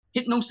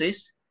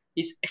hypnosis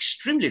is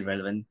extremely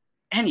relevant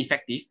and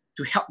effective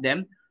to help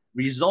them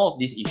resolve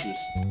these issues.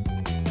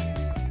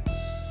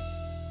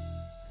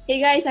 Hey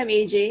guys, I'm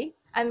AJ.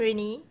 I'm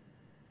Rini.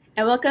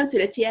 And welcome to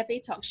the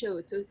TFA Talk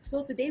Show.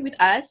 So today with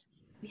us,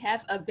 we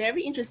have a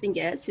very interesting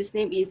guest. His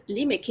name is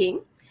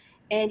Mcking,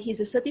 and he's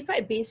a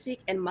certified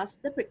basic and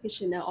master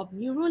practitioner of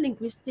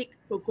neuro-linguistic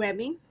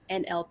programming,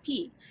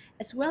 NLP,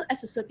 as well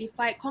as a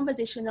certified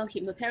conversational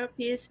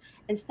hypnotherapist,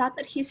 and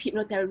started his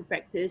hypnotherapy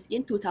practice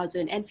in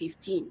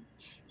 2015.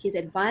 He's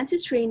advanced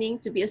his training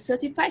to be a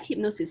certified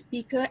hypnosis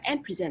speaker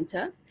and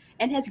presenter,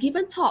 and has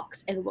given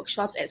talks and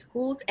workshops at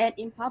schools and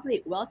in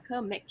public.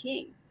 Welcome,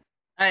 Mcking.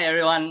 Hi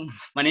everyone,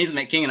 my name is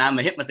Mcking and I'm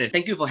a hypnotist.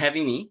 Thank you for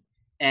having me.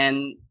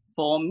 And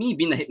for me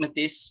being a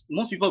hypnotist,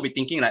 most people will be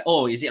thinking like,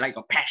 oh, is it like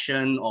a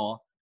passion or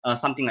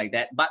something like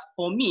that? But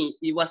for me,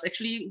 it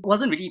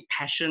wasn't really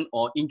passion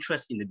or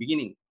interest in the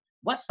beginning.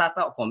 What started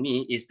out for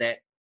me is that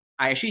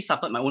I actually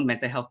suffered my own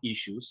mental health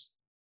issues.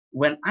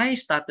 When I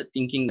started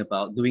thinking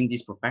about doing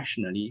this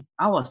professionally,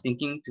 I was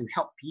thinking to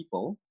help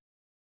people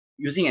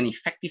using an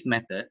effective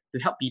method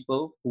to help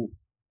people who,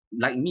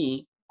 like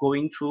me,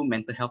 going through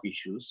mental health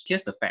issues.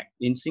 Here's the fact.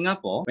 In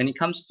Singapore, when it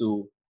comes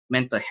to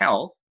mental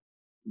health,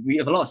 we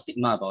have a lot of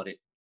stigma about it.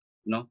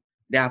 You know,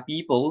 there are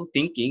people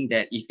thinking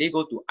that if they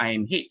go to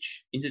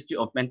IMH, Institute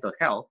of Mental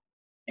Health,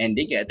 and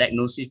they get a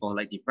diagnosis for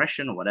like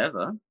depression or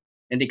whatever,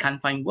 then they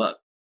can't find work.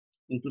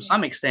 And to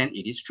some extent,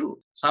 it is true.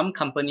 Some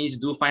companies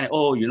do find,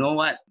 oh, you know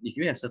what? If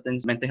you have certain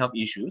mental health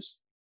issues,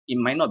 it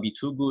might not be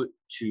too good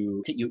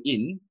to take you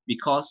in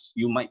because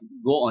you might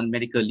go on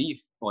medical leave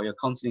for your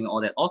counseling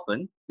all that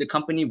often. The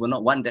company will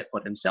not want that for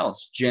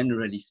themselves,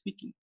 generally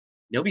speaking.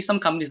 There'll be some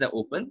companies that are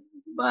open,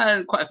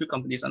 but quite a few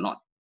companies are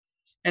not.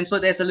 And so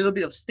there's a little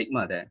bit of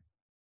stigma there.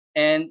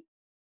 And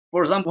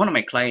for example, one of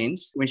my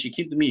clients, when she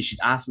came to me, she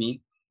asked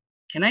me,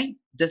 can I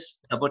just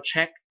double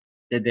check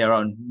that there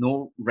are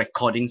no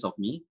recordings of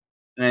me?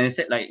 And I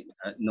said like,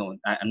 no,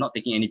 I'm not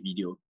taking any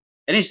video.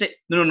 And then she said,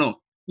 no,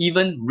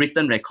 even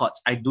written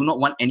records. I do not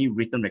want any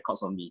written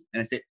records of me.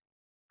 And I said,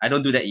 I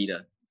don't do that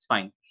either. It's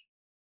fine.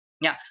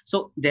 Yeah.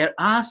 So there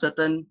are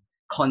certain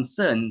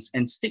concerns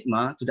and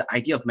stigma to the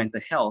idea of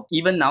mental health.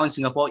 Even now in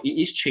Singapore, it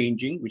is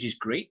changing, which is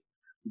great.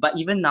 But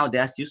even now,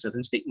 there are still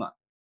certain stigma.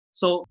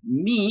 So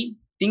me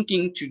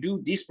thinking to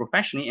do this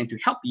professionally and to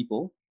help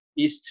people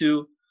is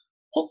to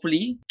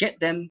hopefully get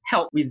them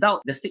help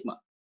without the stigma.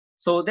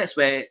 So that's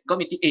where it got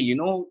me thinking,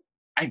 hey,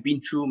 I've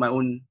been through my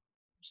own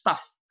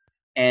stuff.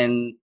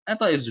 And I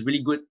thought it was a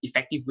really good,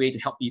 effective way to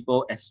help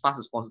people as fast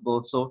as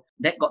possible. So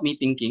that got me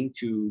thinking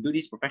to do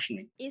this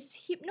professionally. Is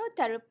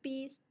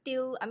hypnotherapy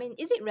still,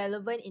 is it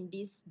relevant in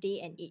this day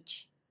and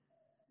age?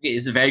 Okay,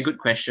 it's a very good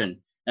question.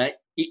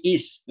 It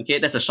is. Okay,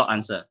 that's a short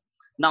answer.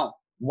 Now,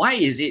 why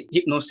is it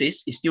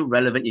hypnosis is still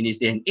relevant in this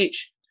day and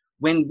age?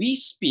 When we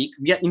speak,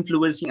 we are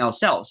influencing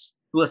ourselves.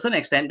 To a certain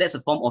extent, that's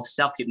a form of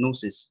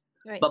self-hypnosis.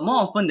 Right. But more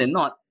often than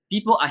not,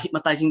 people are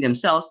hypnotizing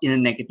themselves in a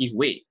negative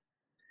way.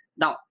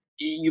 Now,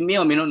 you may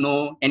or may not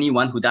know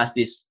anyone who does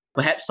this.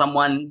 Perhaps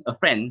a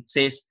friend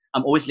says,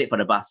 I'm always late for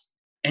the bus.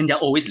 And they're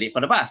always late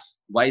for the bus.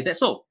 Why is that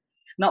so?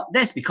 Now,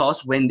 that's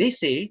because when they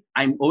say,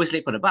 I'm always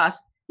late for the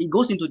bus, it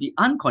goes into the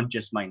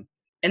unconscious mind.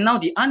 And now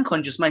the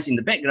unconscious mind is in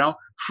the background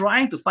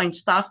trying to find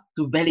stuff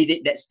to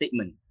validate that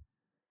statement.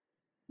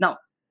 Now,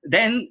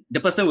 then the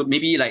person would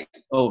maybe like,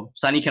 oh,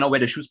 Sunny cannot wear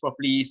the shoes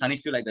properly. Sunny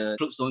feel like the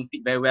clothes don't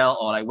fit very well,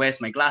 or like, where's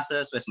my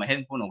glasses? Where's my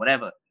handphone or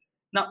whatever?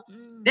 Now,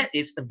 that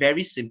is a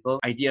very simple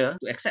idea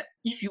to accept.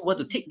 If you were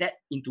to take that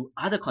into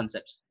other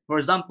concepts, for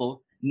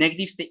example,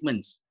 negative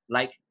statements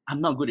like, I'm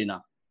not good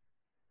enough,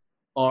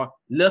 or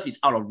love is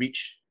out of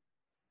reach,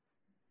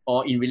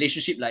 or in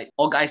relationship, like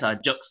all guys are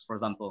jerks, for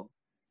example,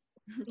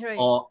 Right.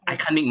 or I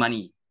can't make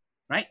money,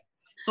 right?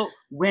 So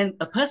when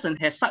a person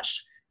has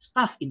such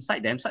stuff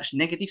inside them, such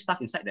negative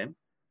stuff inside them,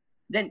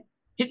 then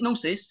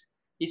hypnosis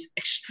is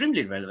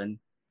extremely relevant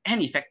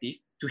and effective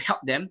to help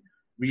them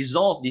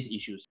resolve these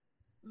issues.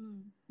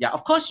 Yeah,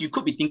 of course, you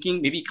could be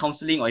thinking maybe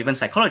counseling or even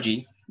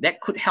psychology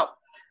that could help.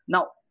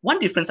 Now, one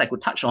difference I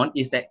could touch on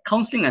is that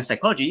counseling and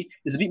psychology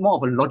is a bit more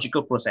of a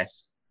logical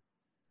process.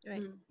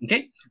 Right.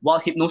 Okay, while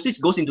hypnosis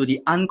goes into the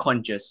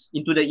unconscious,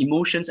 into the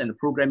emotions and the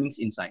programmings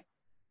inside.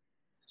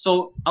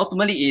 So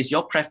ultimately, it is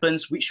your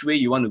preference which way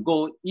you want to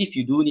go if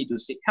you do need to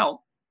seek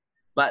help.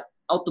 But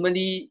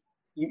ultimately,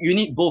 you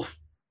need both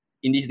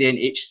in this day and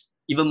age,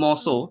 even more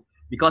so,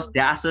 because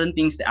there are certain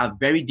things that are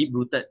very deep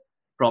rooted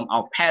from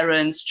our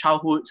parents,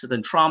 childhood,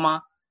 certain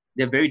trauma.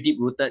 They're very deep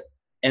rooted.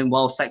 And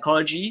while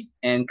psychology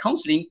and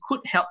counseling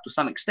could help to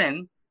some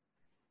extent,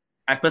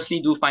 I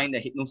personally do find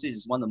that hypnosis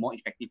is one of the more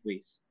effective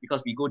ways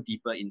because we go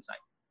deeper inside.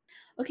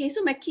 Okay,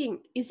 so Mcking,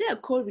 is there a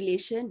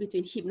correlation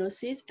between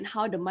hypnosis and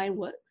how the mind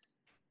works?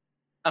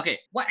 Okay,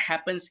 what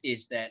happens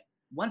is that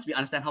once we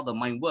understand how the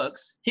mind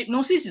works,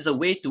 hypnosis is a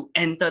way to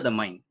enter the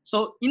mind.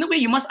 So in a way,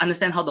 you must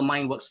understand how the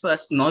mind works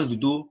first in order to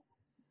do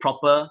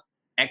proper,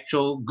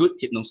 actual, good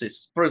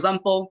hypnosis. For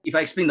example, if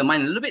I explain the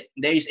mind a little bit,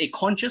 there is a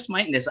conscious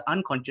mind and there's an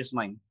unconscious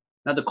mind.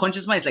 Now, the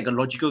conscious mind is like a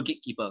logical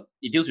gatekeeper.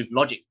 It deals with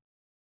logic.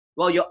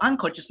 While your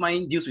unconscious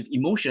mind deals with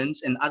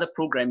emotions and other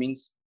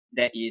programmings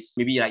that is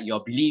maybe like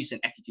your beliefs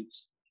and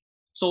attitudes.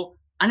 So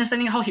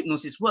understanding how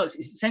hypnosis works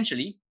is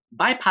essentially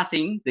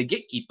bypassing the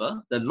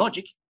gatekeeper, the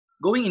logic,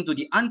 going into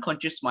the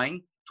unconscious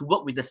mind to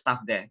work with the stuff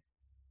there.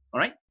 All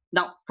right.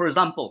 Now, for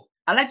example,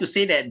 I like to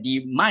say that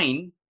the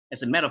mind,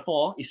 as a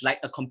metaphor, is like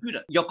a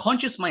computer. Your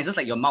conscious mind is just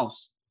like your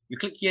mouse. You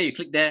click here, you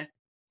click there.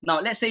 Now,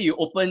 let's say you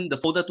open the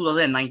folder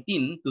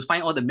 2019 to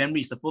find all the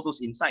memories, the photos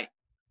inside,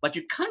 but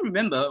you can't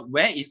remember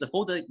where is the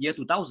folder year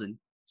 2000.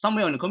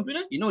 Somewhere on the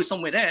computer, you know it's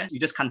somewhere there, you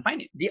just can't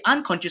find it. The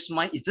unconscious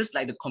mind is just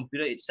like the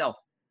computer itself.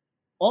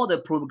 All the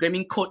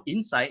programming code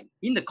inside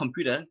in the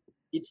computer,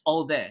 it's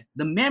all there.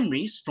 The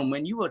memories from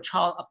when you were a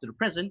child up to the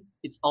present,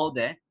 it's all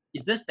there.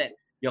 It's just that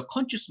your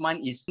conscious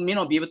mind may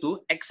not be able to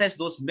access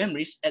those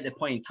memories at that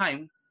point in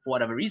time for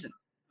whatever reason.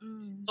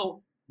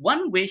 So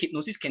one way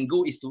hypnosis can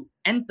go is to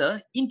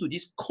enter into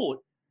this code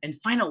and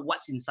find out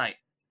what's inside.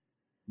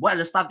 What are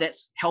the stuff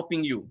that's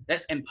helping you,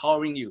 that's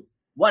empowering you?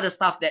 What are the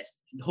stuff that's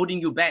holding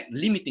you back,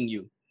 limiting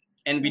you?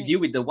 And we deal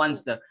with the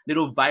ones, the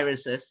little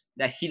viruses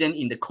that are hidden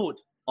in the code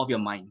of your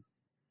mind.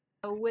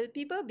 Will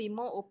people be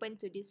more open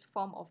to this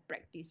form of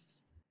practice?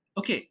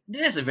 Okay,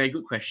 that's a very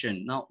good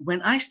question. Now,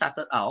 when I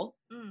started out,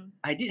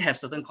 I did have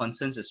certain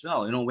concerns as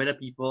well, whether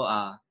people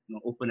are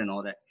open and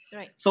all that.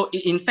 Right. So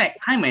in fact,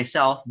 I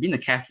myself, being a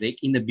Catholic,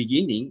 in the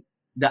beginning,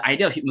 the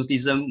idea of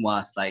hypnotism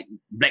was like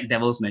black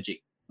devil's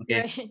magic.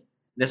 Okay. Right.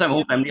 That's why my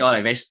whole family are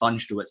like very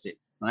staunch towards it,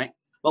 right?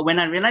 But when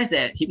I realized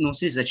that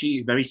hypnosis is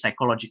actually very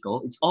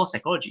psychological, it's all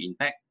psychology, in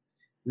fact,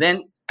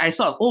 then I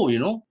saw,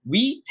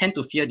 we tend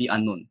to fear the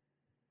unknown.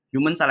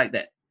 Humans are like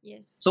that.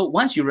 Yes. So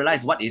once you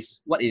realize what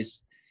is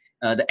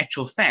the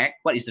actual fact,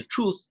 what is the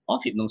truth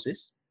of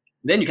hypnosis,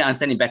 then you can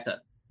understand it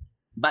better.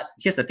 But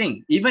here's the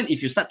thing, even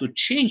if you start to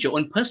change your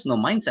own personal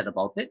mindset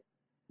about it,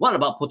 what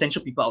about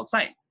potential people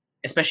outside?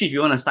 Especially if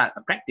you want to start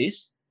a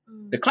practice,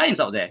 the clients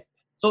out there.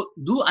 So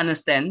do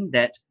understand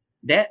that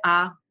there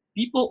are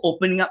people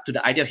opening up to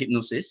the idea of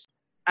hypnosis.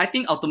 I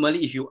think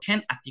ultimately, if you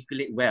can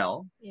articulate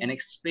well and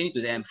explain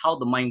to them how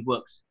the mind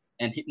works,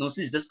 and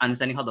hypnosis is just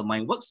understanding how the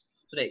mind works,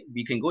 so that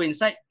we can go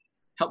inside,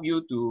 help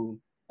you to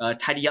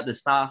tidy up the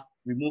stuff,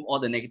 remove all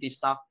the negative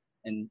stuff,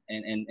 and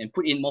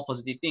put in more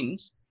positive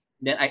things,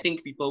 then I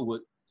think people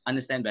would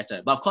understand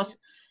better. But of course,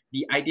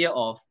 the idea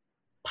of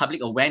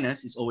public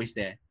awareness is always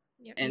there.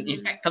 Yep. And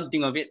in fact, come to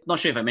think of it, not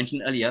sure if I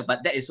mentioned earlier, but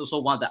that is also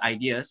one of the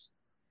ideas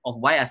of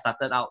why I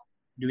started out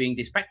doing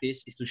this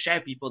practice, is to share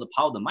people the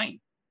power of the mind,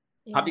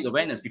 public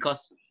awareness,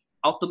 because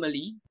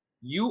ultimately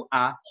you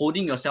are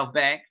holding yourself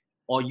back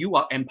or you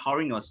are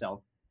empowering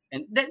yourself.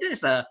 And that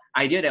is the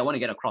idea that I want to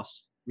get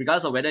across,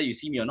 regardless of whether you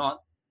see me or not.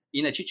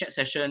 In a chit chat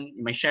session,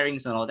 in my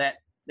sharings and all that,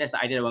 that's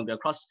the idea that I want to get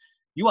across.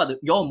 You are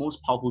your most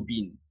powerful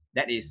being.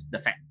 That is the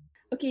fact.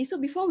 Okay, so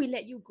before we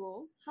let you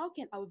go, how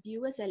can our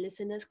viewers and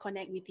listeners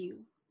connect with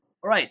you?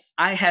 All right,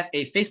 I have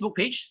a Facebook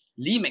page,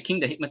 Lee Mcking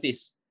the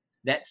Hypnotist.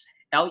 That's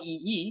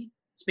LEE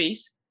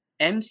space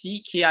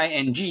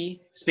MCKING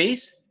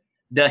space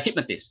the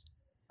Hypnotist.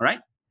 All right.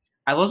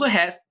 I also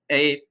have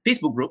a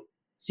Facebook group,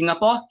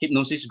 Singapore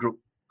Hypnosis Group.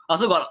 I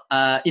also got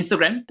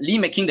Instagram, Lee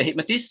Mcking the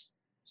Hypnotist,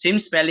 same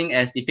spelling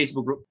as the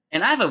Facebook group.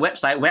 And I have a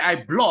website where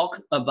I blog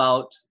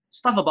about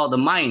stuff about the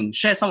mind,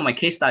 share some of my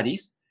case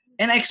studies,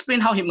 and I explain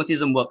how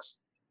hypnotism works.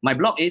 My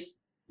blog is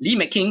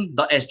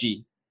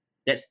leemcking.sg.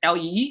 That's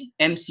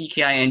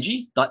leemcking.sg.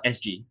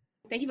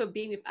 Thank you for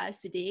being with us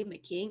today,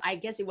 Mcking. I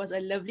guess it was a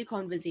lovely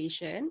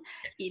conversation.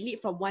 It led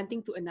from one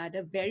thing to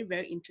another. Very,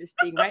 very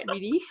interesting, right,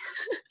 Rini?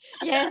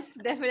 Yes,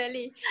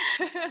 definitely.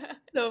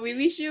 So we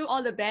wish you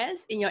all the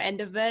best in your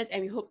endeavors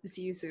and we hope to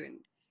see you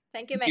soon.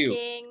 Thank you, Thank you.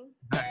 Mcking.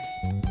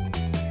 Bye.